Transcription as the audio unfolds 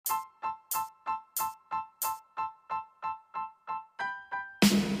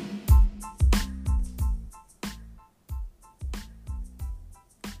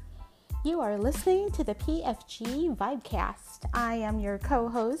You are listening to the PFG Vibecast. I am your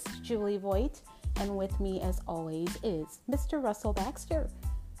co-host, Julie Voigt, and with me, as always, is Mr. Russell Baxter.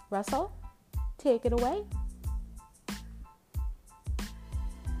 Russell, take it away.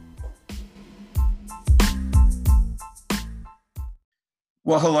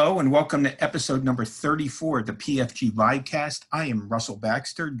 Well, hello and welcome to episode number 34 of the PFG Vibecast. I am Russell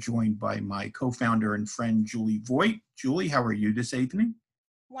Baxter, joined by my co-founder and friend, Julie Voigt. Julie, how are you this evening?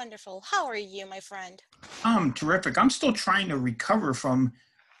 Wonderful. How are you, my friend? I'm terrific. I'm still trying to recover from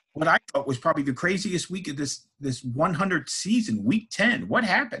what I thought was probably the craziest week of this 100th season, week 10. What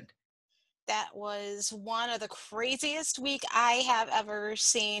happened? That was one of the craziest week I have ever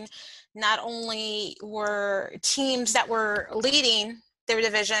seen. Not only were teams that were leading their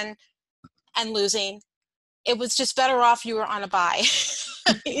division and losing, it was just better off you were on a bye.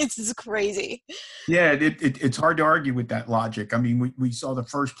 It's just crazy. Yeah, it's hard to argue with that logic. I mean, we saw the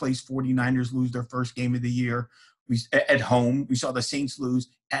first place 49ers lose their first game of the year at home. We saw the Saints lose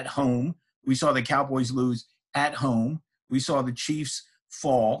at home. We saw the Cowboys lose at home. We saw the Chiefs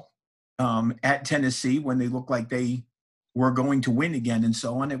fall at Tennessee when they looked like they were going to win again and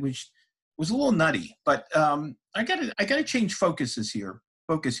so on. It was a little nutty. But I gotta change focus here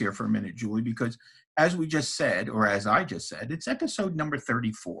for a minute, Julie, because as we just said, or as I just said, it's episode number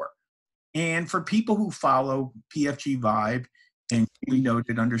 34. And for people who follow PFG Vibe and we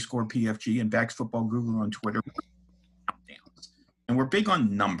noted _PFG and Vax Football Guru on Twitter, and we're big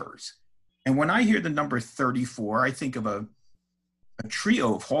on numbers. And when I hear the number 34, I think of a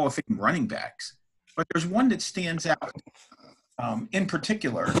trio of Hall of Fame running backs. But there's one that stands out in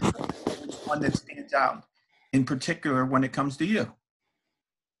particular. One that stands out in particular when it comes to you.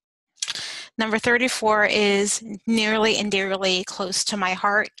 Number 34 is nearly and dearly close to my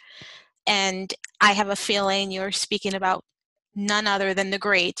heart. And I have a feeling you're speaking about none other than the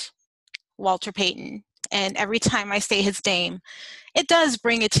great Walter Payton. And every time I say his name, it does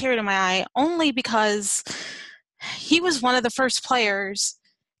bring a tear to my eye, only because he was one of the first players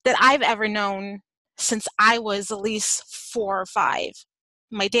that I've ever known since I was at least 4 or 5.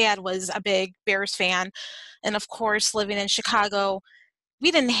 My dad was a big Bears fan. And of course, living in Chicago,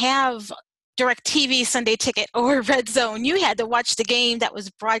 we didn't have DirecTV Sunday Ticket or Red Zone. You had to watch the game that was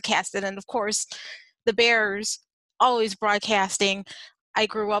broadcasted. And of course, the Bears always broadcasting. I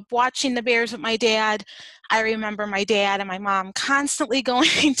grew up watching the Bears with my dad. I remember my dad and my mom constantly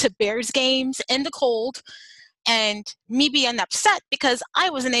going to Bears games in the cold and me being upset because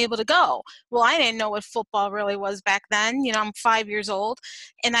I wasn't able to go. Well, I didn't know what football really was back then. You know, I'm 5 years old,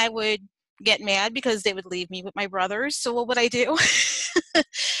 and I would get mad because they would leave me with my brothers. So what would I do?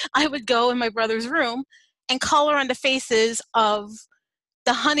 I would go in my brother's room and color on the faces of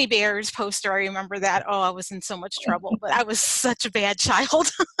the Honey Bears poster. I remember that. Oh, I was in so much trouble, but I was such a bad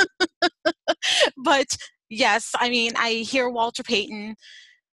child. But yes, I mean, I hear Walter Payton.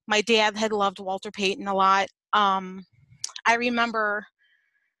 My dad had loved Walter Payton a lot. I remember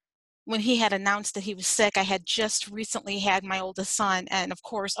when he had announced that he was sick. I had just recently had my oldest son, and of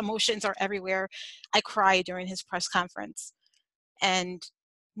course, emotions are everywhere. I cried during his press conference. And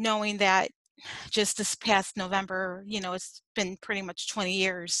knowing that just this past November, you know, it's been pretty much 20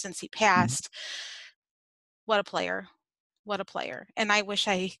 years since he passed. What a player. What a player. And I wish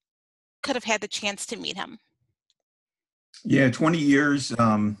I could have had the chance to meet him. Yeah, 20 years.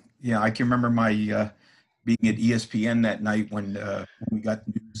 I can remember my being at ESPN that night when we got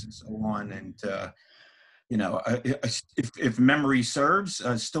news and so on. And, if memory serves,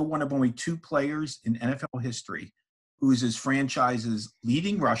 still one of only 2 players in NFL history who is his franchise's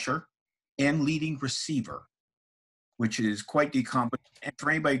leading rusher and leading receiver, which is quite the accomplishment. And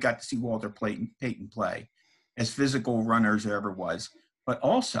for anybody who got to see Walter Payton play, as physical a runner as there ever was, but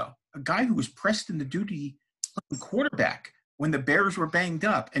also a guy who was pressed into duty playing quarterback when the Bears were banged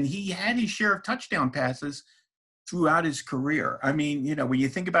up, and he had his share of touchdown passes throughout his career. I mean, you know, when you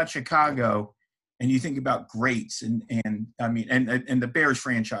think about Chicago and you think about greats, and the Bears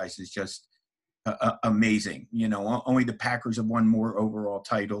franchise is just amazing. You know, only the Packers have won more overall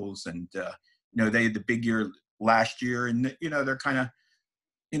titles, and they had the big year last year, and they're kind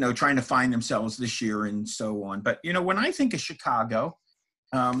of trying to find themselves this year and so on. But when I think of Chicago,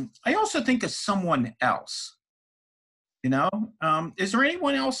 I also think of someone else. Is there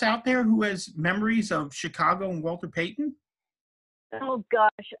anyone else out there who has memories of Chicago and Walter Payton? Oh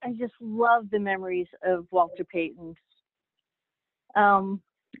gosh, I just love the memories of Walter Payton.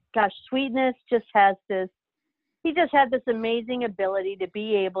 Sweetness just has this. He just had this amazing ability to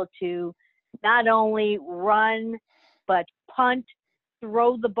be able to not only run, but punt,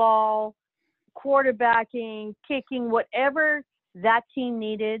 throw the ball, quarterbacking, kicking, whatever that team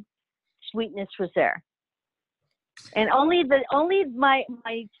needed. sweetness was there. And only my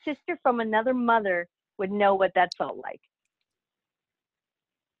sister from another mother would know what that felt like.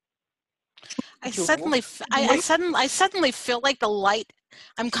 I suddenly feel like the light.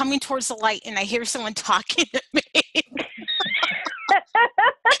 I'm coming towards the light, and I hear someone talking to me.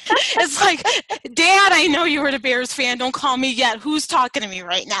 It's like, Dad, I know you were the Bears fan. Don't call me yet. Who's talking to me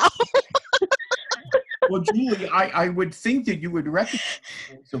right now? Well, Julie, I would think that you would recognize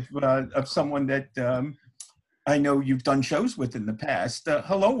of someone that I know you've done shows with in the past.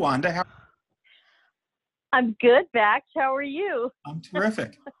 Hello, Wanda. I'm good, Bax. How are you? I'm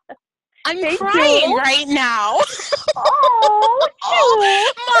terrific. I'm crying right now. Oh,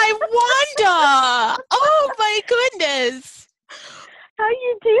 my Wanda! Oh my goodness! How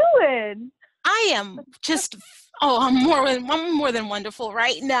you doing? I am just. I'm more than wonderful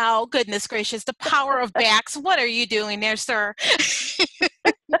right now. Goodness gracious, the power of Bax. What are you doing there, sir?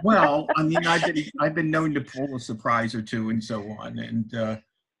 Well, I mean, I've been known to pull a surprise or two and so on, and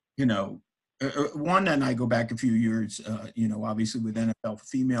Wanda and I go back a few years, obviously with NFL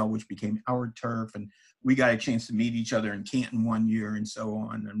Female, which became Our Turf, and we got a chance to meet each other in Canton one year and so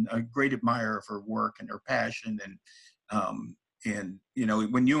on. And a great admirer of her work and her passion. And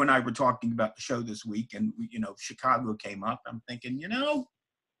when you and I were talking about the show this week and, Chicago came up, I'm thinking,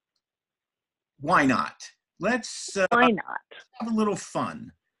 why not? Let's why not have a little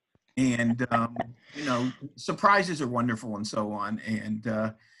fun. And, surprises are wonderful and so on.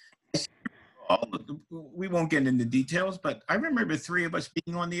 And, we won't get into details, but I remember three of us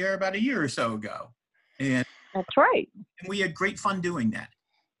being on the air about a year or so ago. And that's right. And we had great fun doing that.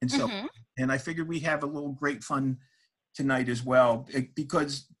 And so, and I figured we'd have a little great fun tonight as well,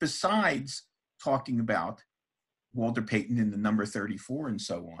 because besides talking about Walter Payton and the number 34 and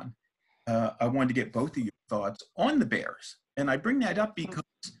so on, I wanted to get both of your thoughts on the Bears. And I bring that up because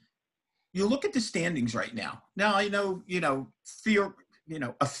you look at the standings right now. Now, I know,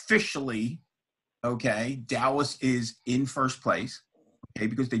 officially, okay, Dallas is in first place, okay,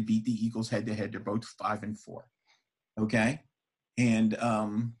 because they beat the Eagles head-to-head. They're both 5-4, okay? And,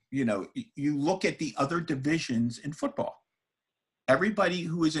 you look at the other divisions in football. Everybody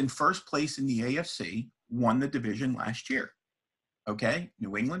who is in first place in the AFC won the division last year, okay?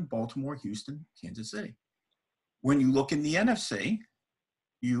 New England, Baltimore, Houston, Kansas City. When you look in the NFC,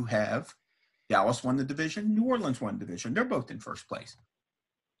 you have Dallas won the division, New Orleans won the division. They're both in first place.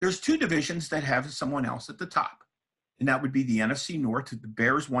 There's two divisions that have someone else at the top, and that would be the NFC North. The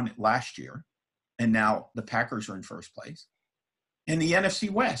Bears won it last year, and now the Packers are in first place. And the NFC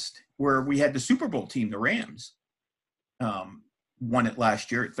West, where we had the Super Bowl team, the Rams, won it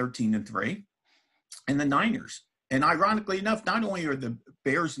last year at 13-3, and the Niners. And ironically enough, not only are the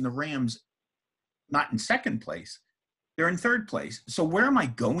Bears and the Rams not in second place, they're in third place. So where am I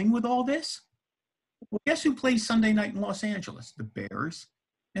going with all this? Well, guess who plays Sunday night in Los Angeles? The Bears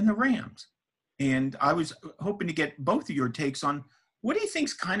and the Rams. And I was hoping to get both of your takes on what do you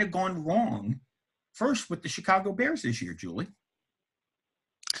think's kind of gone wrong first with the Chicago Bears this year, Julie?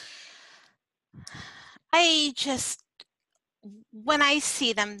 When I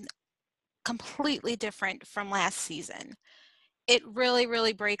see them completely different from last season, it really,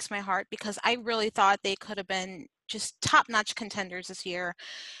 really breaks my heart, because I really thought they could have been just top-notch contenders this year.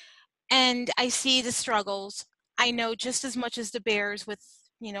 And I see the struggles. I know just as much as the Bears with,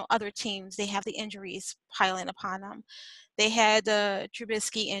 other teams, they have the injuries piling upon them. They had the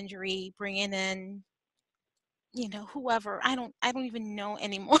Trubisky injury, bringing in, whoever. I don't even know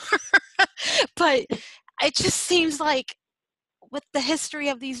anymore. But it just seems like with the history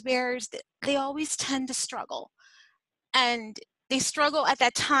of these Bears, they always tend to struggle. And they struggle at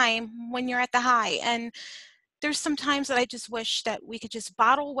that time when you're at the high. And there's some times that I just wish that we could just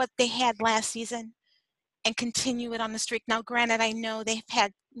bottle what they had last season and continue it on the streak. Now, granted, I know they've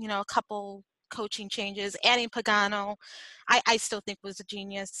had, a couple coaching changes. Adding Pagano, I still think was a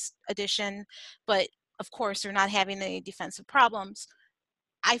genius addition. But, of course, they're not having any defensive problems.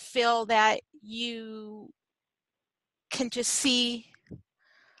 I feel that you can just see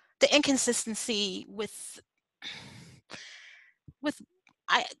the inconsistency with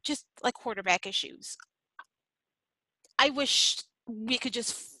just like quarterback issues. I wish we could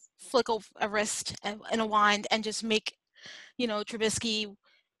just flick a wrist and a wand and just make, Trubisky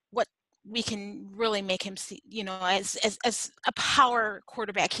what we can really make him see, as a power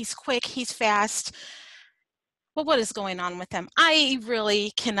quarterback. He's quick, he's fast. But what is going on with him? I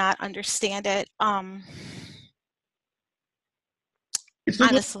really cannot understand it. It's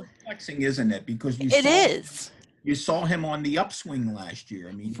honestly perplexing, isn't it? Because you saw him on the upswing last year.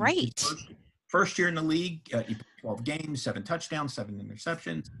 I mean, right. First year in the league, he played 12 games, 7 touchdowns, 7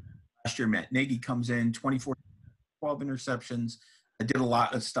 interceptions. last year. Matt Nagy comes in, 24, 12 interceptions, did a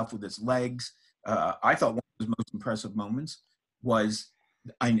lot of stuff with his legs. I thought one of his most impressive moments was,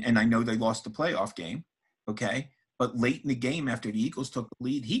 and I know they lost the playoff game, okay, but late in the game after the Eagles took the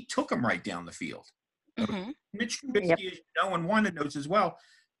lead, he took them right down the field. Mm-hmm. Mitch Trubisky, as you know, and Wanda knows as well,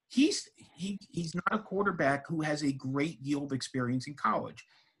 he's not a quarterback who has a great deal of experience in college.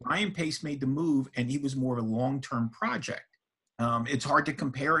 Ryan Pace made the move, and he was more of a long-term project. It's hard to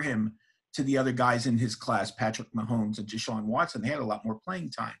compare him to the other guys in his class, Patrick Mahomes and Deshaun Watson. They had a lot more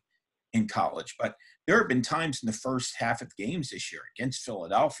playing time in college. But there have been times in the first half of games this year against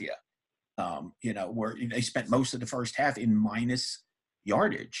Philadelphia, where they spent most of the first half in minus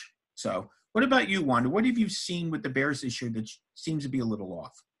yardage. So what about you, Wanda? What have you seen with the Bears this year that seems to be a little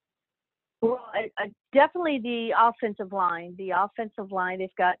off? Well, definitely the offensive line. They've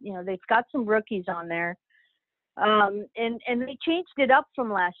got some rookies on there. And they changed it up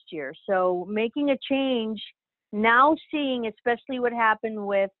from last year. So making a change, now seeing especially what happened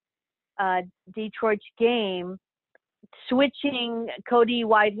with Detroit's game, switching Cody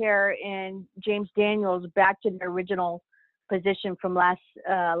Whitehair and James Daniels back to their original position from last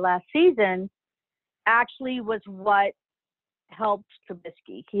season actually was what helped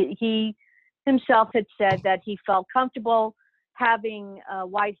Trubisky. He himself had said that he felt comfortable having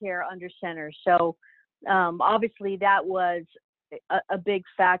Whitehair under center. So obviously that was a big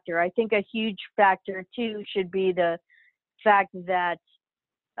factor. I think a huge factor too should be the fact that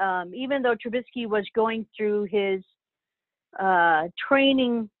even though Trubisky was going through his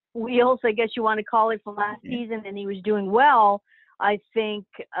training wheels, I guess you want to call it, from last season, and he was doing well, I think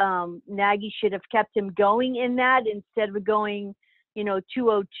Nagy should have kept him going in that instead of going,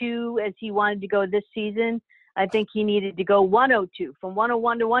 202 as he wanted to go this season. I think he needed to go 102, from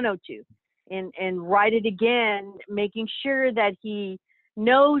 101 to 102, and write it again, making sure that he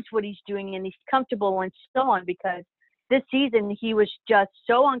knows what he's doing and he's comfortable and so on, because this season he was just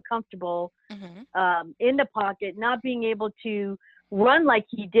so uncomfortable in the pocket, not being able to run like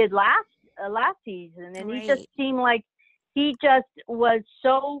he did last season. And he just seemed like he just was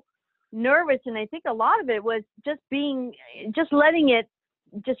so nervous. And I think a lot of it was just letting it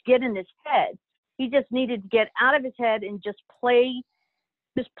just get in his head. He just needed to get out of his head and just play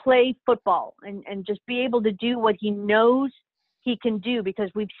football and just be able to do what he knows he can do, because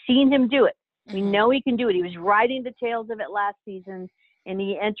we've seen him do it. We know he can do it. He was riding the tails of it last season, and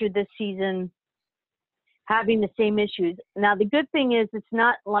he entered this season having the same issues. Now, the good thing is it's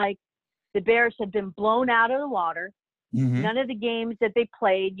not like the Bears have been blown out of the water. Mm-hmm. None of the games that they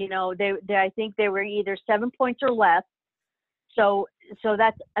played, I think they were either 7 points or less. So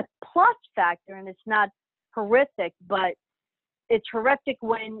that's a plus factor, and it's not horrific, but it's horrific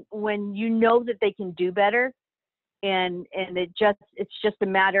when you know that they can do better, and it's just a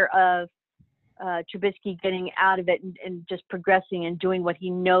matter of Trubisky getting out of it and just progressing and doing what he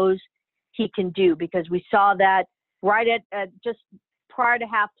knows he can do, because we saw that right at just prior to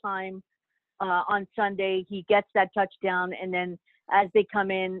halftime on Sunday. He gets that touchdown, and then as they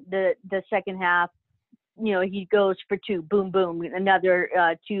come in the second half, he goes for two, boom, boom,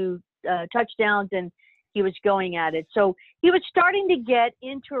 another two touchdowns, and he was going at it. So he was starting to get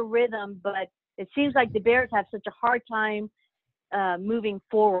into a rhythm, but it seems like the Bears have such a hard time moving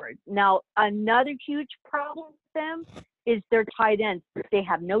forward. Now, another huge problem with them is their tight ends. They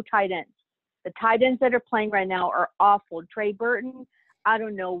have no tight ends. The tight ends that are playing right now are awful. Trey Burton, I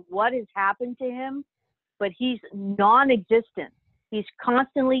don't know what has happened to him, but he's non-existent. He's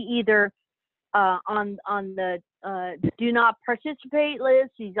constantly either on the do not participate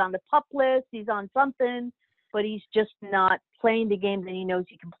list, he's on the pup list, he's on something, but he's just not playing the game that he knows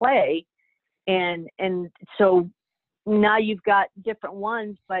he can play. And so now you've got different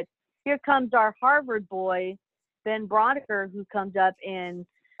ones, but here comes our Harvard boy, Ben Braunecker, who comes up, and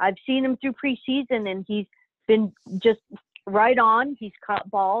I've seen him through preseason, and he's been just right on. He's caught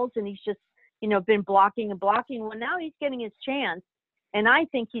balls, and he's just, been blocking and blocking. Well, now he's getting his chance, and I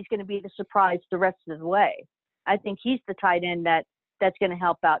think he's going to be the surprise the rest of the way. I think he's the tight end that's going to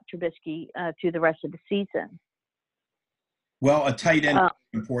help out Trubisky through the rest of the season. Well, a tight end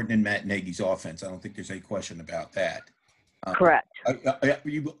is important in Matt Nagy's offense. I don't think there's any question about that. Correct.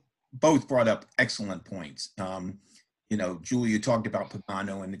 You both brought up excellent points. Julia talked about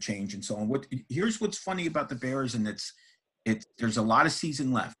Pagano and the change and so on. Here's what's funny about the Bears, and there's a lot of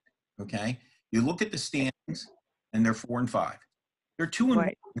season left. Okay, you look at the standings, and they're 4-5. They're 2-1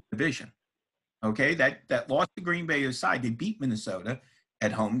 in the division. Okay, that loss to Green Bay aside, they beat Minnesota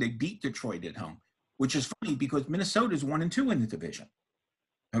at home. They beat Detroit at home, which is funny because Minnesota's 1-2 in the division.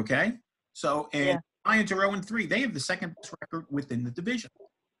 Okay, so Lions are 0-3. They have the second best record within the division.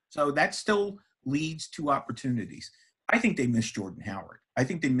 So that still leads to opportunities. I think they missed Jordan Howard. I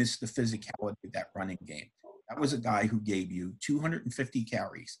think they missed the physicality of that running game. That was a guy who gave you 250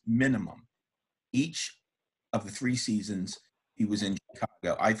 carries minimum each of the 3 seasons he was in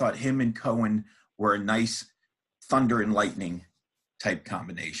Chicago. I thought him and Cohen were a nice thunder and lightning type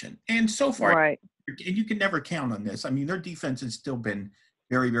combination. And so far, Right. and you can never count on this. I mean, their defense has still been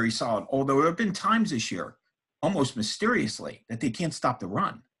very, very solid. Although there have been times this year, almost mysteriously, that they can't stop the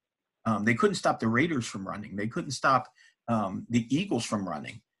run. They couldn't stop the Raiders from running. They couldn't stop the Eagles from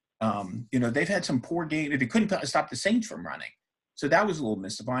running. They've had some poor games. They couldn't stop the Saints from running. So that was a little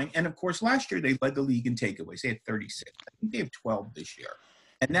mystifying. And, of course, last year they led the league in takeaways. They had 36. I think they have 12 this year.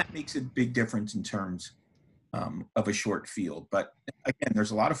 And that makes a big difference in terms of a short field. But, again,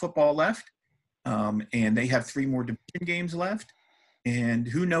 there's a lot of football left. And they have 3 more division games left. And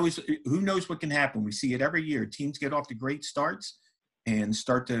who knows what can happen. We see it every year. Teams get off to great starts and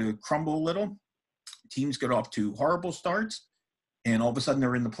start to crumble a little. Teams get off to horrible starts, and all of a sudden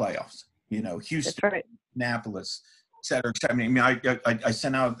they're in the playoffs. Houston, That's right. Indianapolis, et cetera, et cetera. I mean, I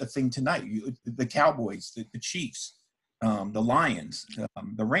sent out a thing tonight. The Cowboys, the Chiefs, the Lions,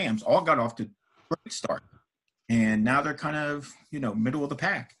 the Rams all got off to great start, and now they're kind of middle of the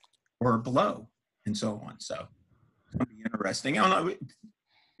pack or below, and so on. So it's going to be interesting.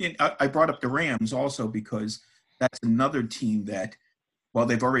 I brought up the Rams also because that's another team that, well,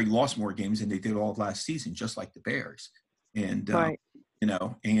 they've already lost more games than they did all of last season, just like the Bears. And, Right.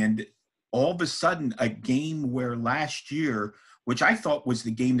 And all of a sudden a game where last year, which I thought was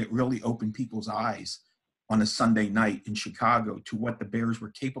the game that really opened people's eyes on a Sunday night in Chicago to what the Bears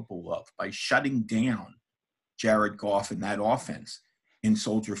were capable of by shutting down Jared Goff and that offense in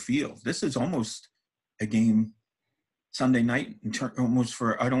Soldier Field. This is almost a game Sunday night, almost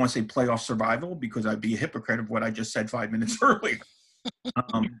for, I don't want to say playoff survival because I'd be a hypocrite of what I just said 5 minutes earlier.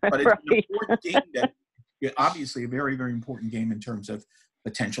 But it's an important game that obviously a very, very important game in terms of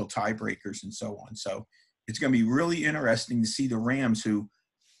potential tiebreakers and so on. So it's going to be really interesting to see the Rams who,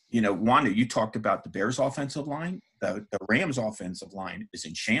 Wanda, you talked about the Bears offensive line. The Rams offensive line is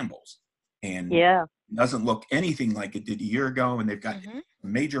in shambles and doesn't look anything like it did a year ago. And they've got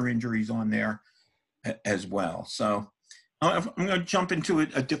major injuries on there as well. So I'm going to jump into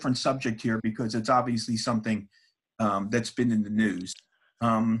a different subject here because it's obviously something that's been in the news.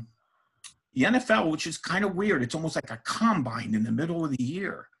 The NFL, which is kind of weird, it's almost like a combine in the middle of the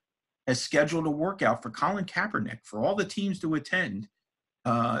year, has scheduled a workout for Colin Kaepernick for all the teams to attend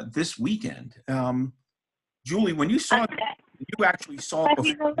this weekend. Julie, when you saw that, you actually saw it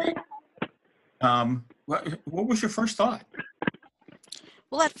before. What was your first thought?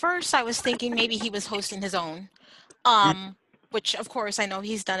 Well, at first I was thinking maybe he was hosting his own, which of course I know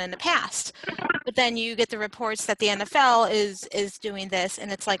he's done in the past. But then you get the reports that the NFL is doing this,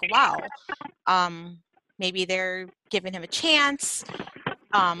 and it's like, wow, maybe they're giving him a chance.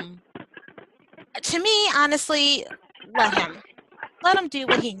 To me, honestly, let him do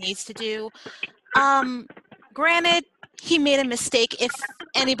what he needs to do. Granted, he made a mistake. If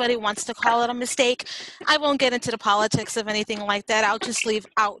anybody wants to call it a mistake, I won't get into the politics of anything like that. I'll just leave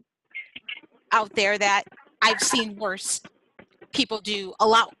out there that I've seen worse people do a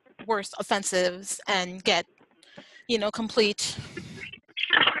lot worse offensives and get, complete,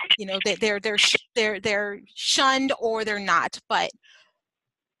 they're shunned or they're not. But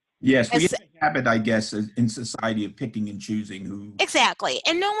yes, we have a habit, I guess, in society of picking and choosing who. Exactly,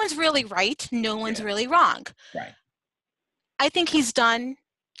 and no one's really right. No one's really wrong. Right. I think he's done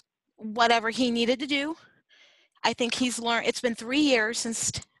whatever he needed to do. I think he's learned. It's been 3 years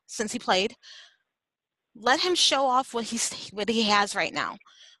since he played. Let him show off what he has right now.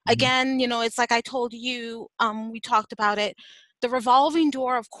 Again, it's like I told you, we talked about it, the revolving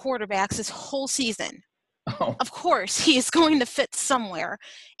door of quarterbacks this whole season. Oh. Of course, he is going to fit somewhere.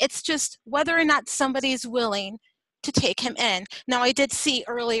 It's just whether or not somebody's willing to take him in. Now, I did see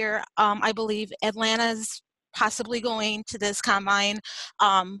earlier, I believe Atlanta's possibly going to this combine,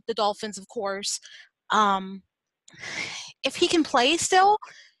 the Dolphins, of course. If he can play still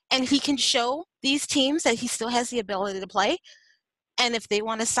and he can show these teams that he still has the ability to play, and if they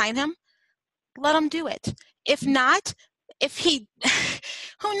want to sign him, let him do it. If not,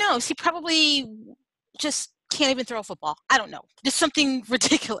 who knows? He probably just can't even throw a football. I don't know. Just something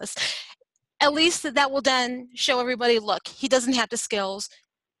ridiculous. At least that will then show everybody, look, he doesn't have the skills,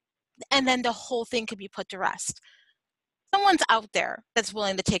 and then the whole thing could be put to rest. Someone's out there that's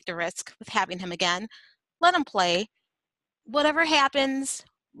willing to take the risk with having him again. Let him play. Whatever happens,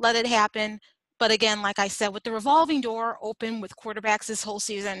 let it happen. But again, like I said, with the revolving door open with quarterbacks this whole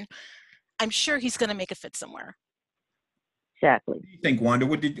season, I'm sure he's going to make a fit somewhere. Exactly. What do you think, Wanda?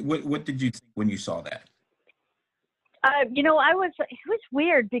 What did you think when you saw that? It was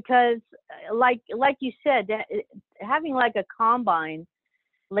weird because, like you said, having like a combine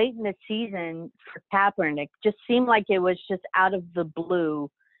late in the season for Kaepernick just seemed like it was just out of the blue,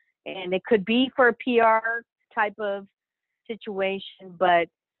 and it could be for a PR type of situation, but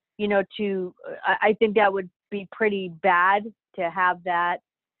I think that would be pretty bad to have that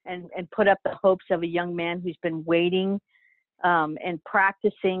and put up the hopes of a young man who's been waiting and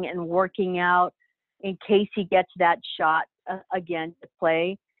practicing and working out in case he gets that shot again to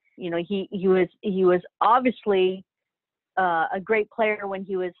play. He was obviously a great player when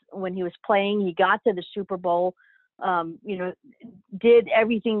he was playing. He got to the Super Bowl, did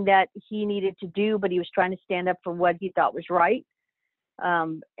everything that he needed to do, but he was trying to stand up for what he thought was right.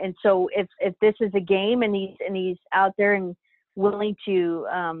 And so if this is a game and he's out there and willing to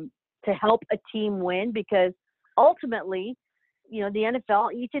help a team win, because ultimately, the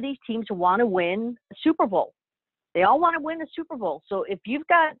NFL, each of these teams want to win a Super Bowl. They all want to win a Super Bowl. So if you've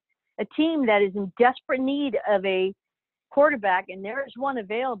got a team that is in desperate need of a quarterback and there's one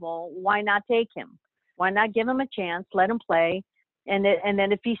available, why not take him? Why not give him a chance, let him play? And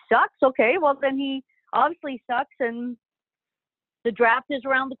then if he sucks, okay, well then he obviously sucks, and the draft is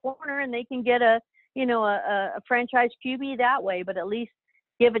around the corner and they can get a franchise QB that way, but at least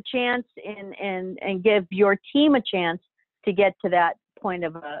give a chance and give your team a chance to get to that point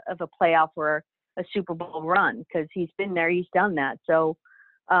of a playoff or a Super Bowl run, because he's been there, he's done that. So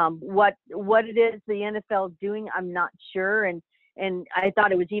what it is the NFL is doing, I'm not sure. And I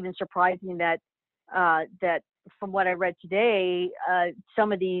thought it was even surprising that from what I read today,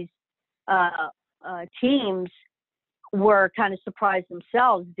 some of these teams were kind of surprised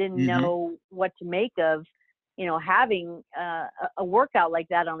themselves, didn't know what to make of, having a workout like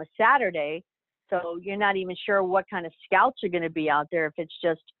that on a Saturday. So you're not even sure what kind of scouts are going to be out there, if it's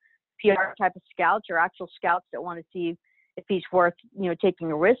just PR type of scouts or actual scouts that want to see if he's worth,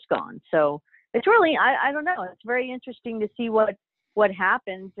 taking a risk on. So it's really, I don't know. It's very interesting to see what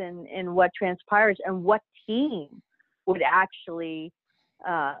happens and what transpires and what team would actually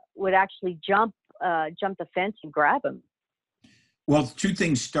jump the fence and grab him. Well, two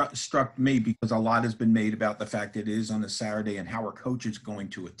things struck me, because a lot has been made about the fact that it is on a Saturday and how our coach is going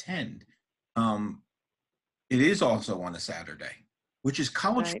to attend. It is also on a Saturday, which is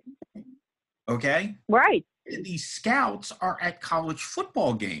college football, okay? Right. These scouts are at college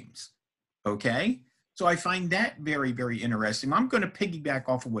football games, okay? So I find that very, very interesting. I'm going to piggyback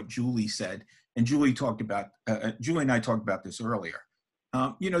off of what Julie said, and Julie and I talked about this earlier.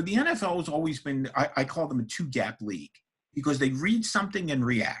 The NFL has always been, I call them a two-gap league, because they read something and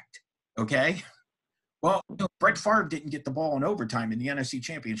react, okay? Well, Brett Favre didn't get the ball in overtime in the NFC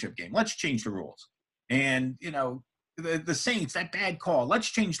Championship game. Let's change the rules. And, the Saints, that bad call, let's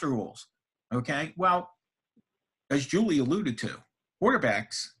change the rules, okay? Well, as Julie alluded to,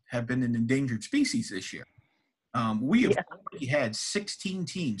 quarterbacks have been an endangered species this year. We have already had 16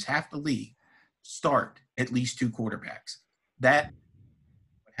 teams, half the league, start at least two quarterbacks. That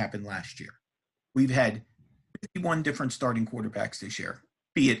happened last year. We've had 51 different starting quarterbacks this year,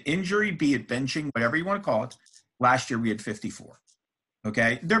 be it injury, be it benching, whatever you want to call it. Last year we had 54.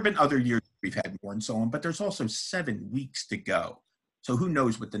 Okay. There have been other years we've had more and so on, but there's also 7 weeks to go. So who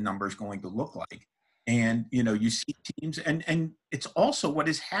knows what the number is going to look like. And, you see teams, and it's also what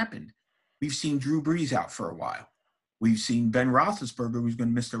has happened. We've seen Drew Brees out for a while. We've seen Ben Roethlisberger, who's going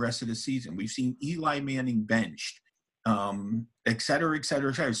to miss the rest of the season. We've seen Eli Manning benched, et cetera, et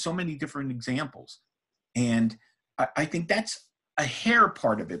cetera, et cetera. So many different examples. And I think that's a hair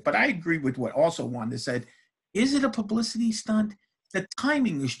part of it. But I agree with what also Wanda said. Is it a publicity stunt? The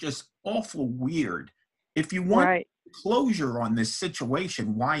timing is just awful weird. If you want closure on this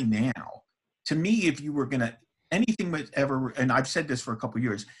situation, why now? To me, if you were going to, anything was ever, and I've said this for a couple of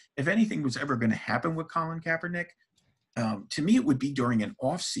years, if anything was ever going to happen with Colin Kaepernick, to me, it would be during an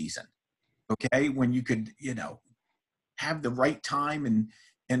off season, okay? When you could, have the right time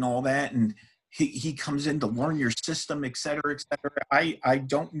and all that. And he comes in to learn your system, et cetera, et cetera. I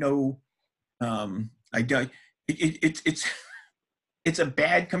don't know. It's a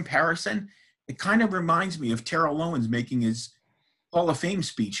bad comparison. It kind of reminds me of Terrell Owens making his Hall of Fame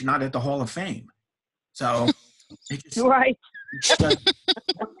speech, not at the Hall of Fame. So it's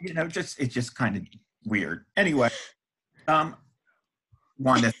just kind of weird. Anyway,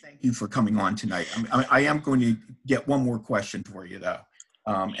 Wanda, thank you for coming on tonight. I am going to get one more question for you, though.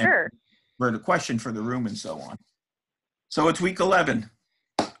 Sure. And for the question for the room and so on. So it's week 11.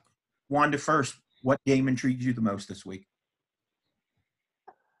 Wanda, first, what game intrigued you the most this week?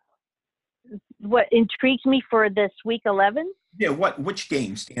 what intrigues me for this week 11? Yeah, which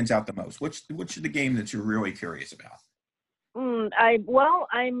game stands out the most? Which is the game that you're really curious about?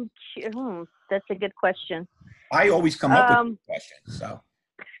 That's a good question. I always come up with questions. So.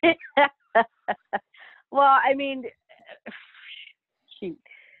 Well, I mean, shoot.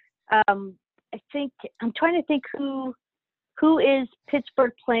 I think I'm trying to think who is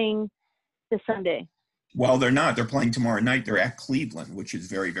Pittsburgh playing this Sunday. Well, they're not. They're playing tomorrow night. They're at Cleveland, which is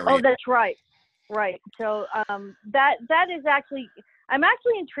very, very. Oh, that's right. Right. So that is actually, I'm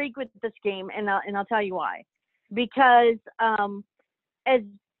actually intrigued with this game, and I'll tell you why. Because as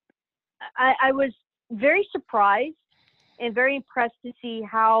I was very surprised and very impressed to see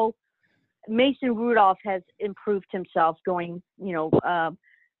how Mason Rudolph has improved himself going,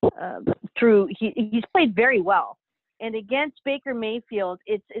 through. He's played very well, and against Baker Mayfield,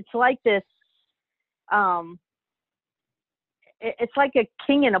 it's like this. It's like a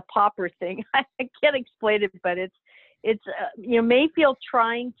king and a pauper thing. I can't explain it, but it's Mayfield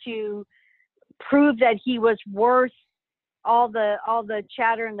trying to prove that he was worth all the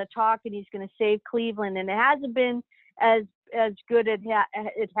chatter and the talk, and he's going to save Cleveland, and it hasn't been as good as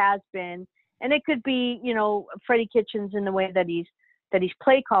it has been, and it could be Freddie Kitchens in the way that he's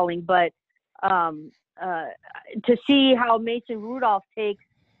play calling, but to see how Mason Rudolph takes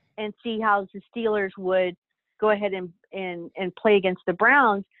and see how the Steelers would go ahead and play against the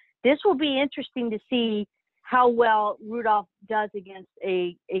Browns, this will be interesting to see how well Rudolph does against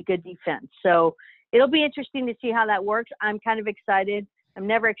a good defense. So it'll be interesting to see how that works. I'm kind of excited. I'm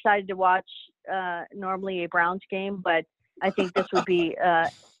never excited to watch normally a Browns game, but I think this would be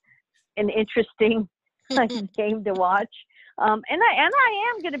an interesting game to watch. And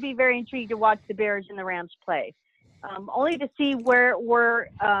I am going to be very intrigued to watch the Bears and the Rams play, only to see where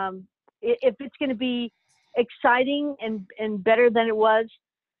if it's going to be exciting and better than it was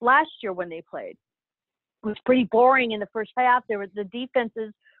last year when they played. It was pretty boring in the first half. The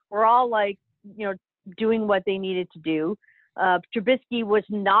defenses were all doing what they needed to do. Trubisky was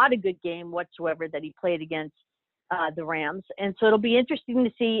not a good game whatsoever that he played against the Rams, and so it'll be interesting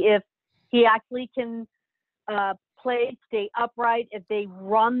to see if he actually can stay upright, if they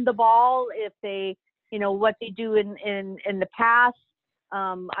run the ball, if they what they do in the pass.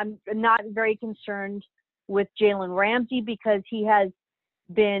 I'm not very concerned with Jalen Ramsey because he has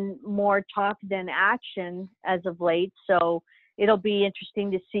been more talk than action as of late. So it'll be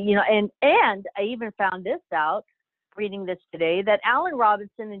interesting to see, and I even found this out reading this today, that Allen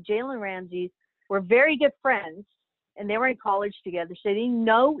Robinson and Jalen Ramsey were very good friends, and they were in college together. So they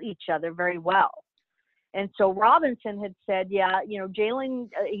know each other very well. And so Robinson had said, Jalen,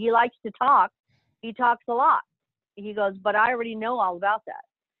 he likes to talk. He talks a lot. He goes, but I already know all about that.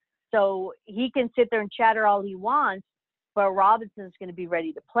 So he can sit there and chatter all he wants, but Robinson's going to be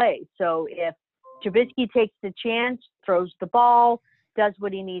ready to play. So if Trubisky takes the chance, throws the ball, does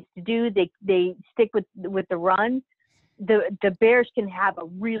what he needs to do, they stick with the run, the Bears can have a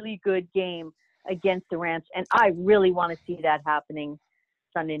really good game against the Rams. And I really want to see that happening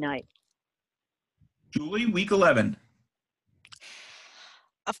Sunday night. Julie, week 11.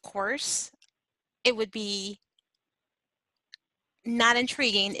 Of course, it would be not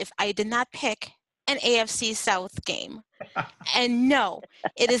intriguing if I did not pick an AFC South game. And no,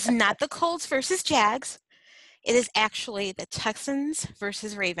 it is not the Colts versus Jags. It is actually the Texans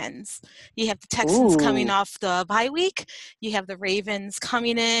versus Ravens. You have the Texans coming off the bye week. You have the Ravens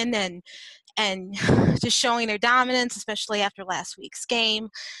coming in and just showing their dominance, especially after last week's game.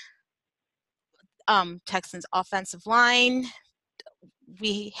 Texans offensive line,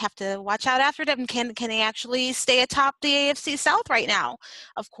 we have to watch out after them. Can they actually stay atop the AFC South right now?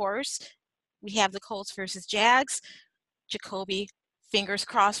 Of course, we have the Colts versus Jags. Jacoby, fingers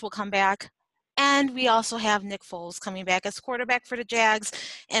crossed, will come back. And we also have Nick Foles coming back as quarterback for the Jags.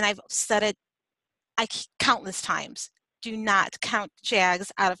 And I've said it countless times. Do not count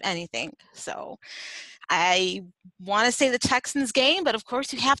Jags out of anything. So I want to say the Texans game, but of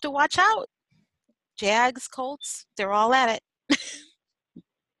course you have to watch out. Jags, Colts, they're all at it.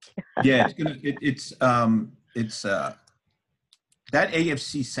 Yeah, it's that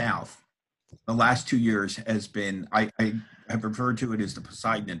AFC South the last 2 years has been, I have referred to it as the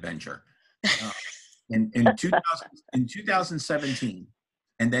Poseidon Adventure. In 2017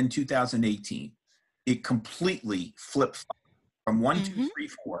 and then 2018, it completely flipped from 1, 2, 3,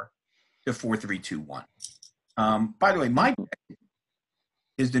 4 to 4, 3, 2, 1. By the way, my pick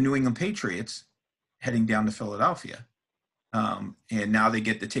is the New England Patriots heading down to Philadelphia. And now they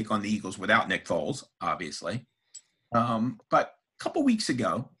get to take on the Eagles without Nick Foles, obviously. But a couple weeks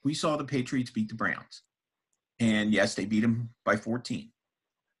ago, we saw the Patriots beat the Browns. And yes, they beat them by 14.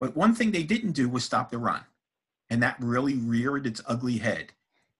 But one thing they didn't do was stop the run. And that really reared its ugly head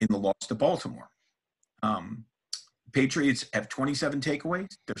in the loss to Baltimore. Patriots have 27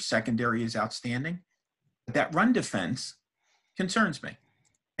 takeaways. Their secondary is outstanding. But that run defense concerns me.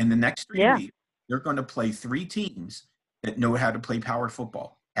 And the next 3 weeks, they're going to play 3 teams that know how to play power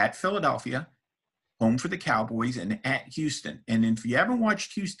football. At Philadelphia, home for the Cowboys, and at Houston. And if you haven't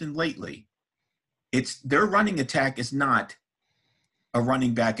watched Houston lately, their running attack is not a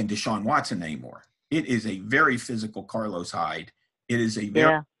running back in Deshaun Watson anymore. It is a very physical Carlos Hyde. It is a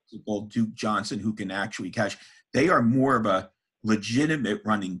very physical Duke Johnson who can actually catch. They are more of a legitimate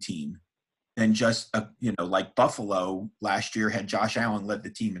running team than just like Buffalo last year had Josh Allen led the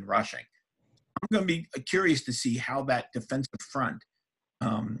team in rushing. I'm going to be curious to see how that defensive front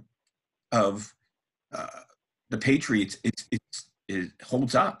of the Patriots it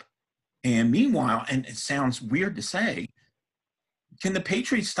holds up. And meanwhile, and it sounds weird to say, can the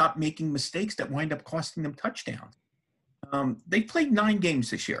Patriots stop making mistakes that wind up costing them touchdowns? They played 9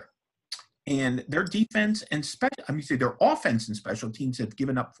 games this year, and their defense and their offense and special teams have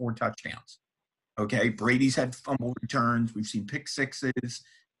given up 4 touchdowns. Okay, Brady's had fumble returns. We've seen pick sixes,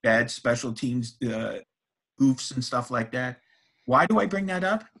 bad special teams goofs and stuff like that. Why do I bring that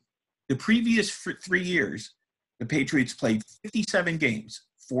up? The previous 3 years, the Patriots played 57 games,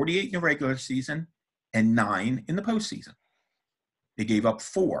 48 in the regular season and 9 in the postseason. They gave up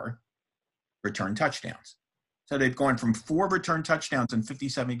 4 return touchdowns. So they've gone from 4 return touchdowns in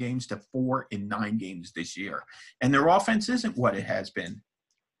 57 games to 4 in 9 games this year. And their offense isn't what it has been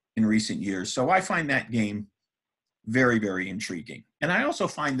in recent years. So I find that game very, very intriguing. And I also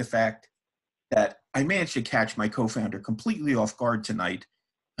find the fact that I managed to catch my co-founder completely off guard tonight.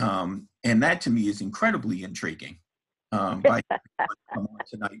 And that to me is incredibly intriguing. By come on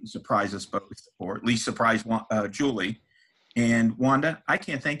tonight and surprise us both, or at least surprise Julie. And Wanda, I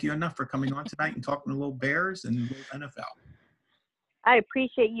can't thank you enough for coming on tonight and talking a little Bears and a little NFL. I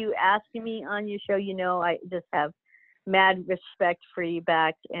appreciate you asking me on your show. You know, I just have mad respect for you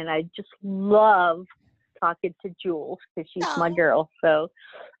back, and I just love talking to Jules because she's my girl. So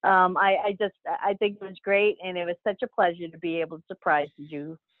I think it was great, and it was such a pleasure to be able to surprise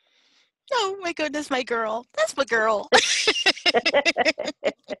you. Oh my goodness, my girl. That's my girl.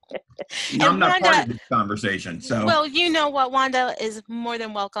 I'm not part of this conversation. So well, you know what? Wanda is more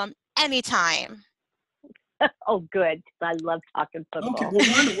than welcome anytime. Oh, good. I love talking football. Okay, well,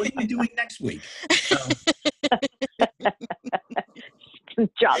 Wanda, what are you doing next week?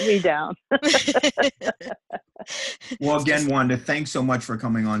 Jot me down. Well, again, Wanda, thanks so much for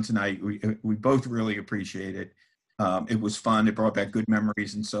coming on tonight. We both really appreciate it. It was fun. It brought back good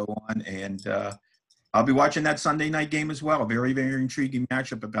memories and so on. And I'll be watching that Sunday night game as well. A very, very intriguing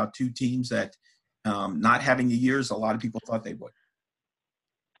matchup about 2 teams that not having the years a lot of people thought they would.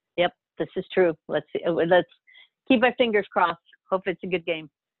 Yep, this is true. Let's keep our fingers crossed. Hope it's a good game.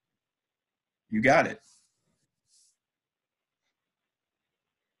 You got it.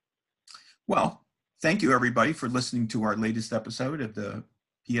 Well, thank you, everybody, for listening to our latest episode of the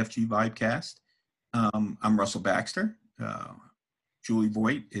PFG Vibecast. I'm Russell Baxter. Julie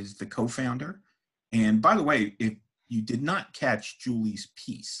Voigt is the co-founder. And by the way, if you did not catch Julie's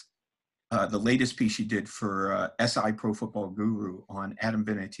piece, the latest piece she did for SI Pro Football Guru on Adam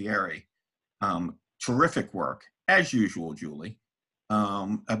Vinatieri, terrific work, as usual, Julie,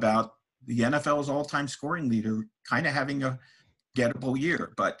 about the NFL's all-time scoring leader kind of having a gettable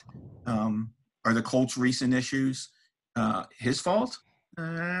year. But are the Colts' recent issues his fault?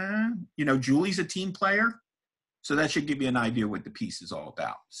 Julie's a team player, so that should give you an idea what the piece is all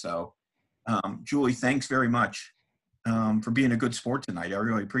about. So, Julie, thanks very much for being a good sport tonight. I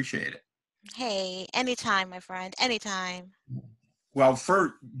really appreciate it. Hey, anytime, my friend, anytime. Well,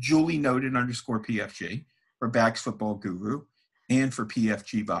 for Julie Noted _PFG, for Bax Football Guru, and for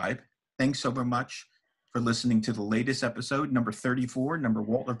PFG Vibe, thanks so very much for listening to the latest episode, number 34, number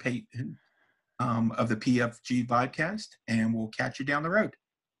Walter Payton, of the PFG Vibecast, and we'll catch you down the road.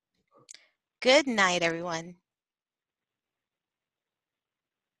 Good night, everyone.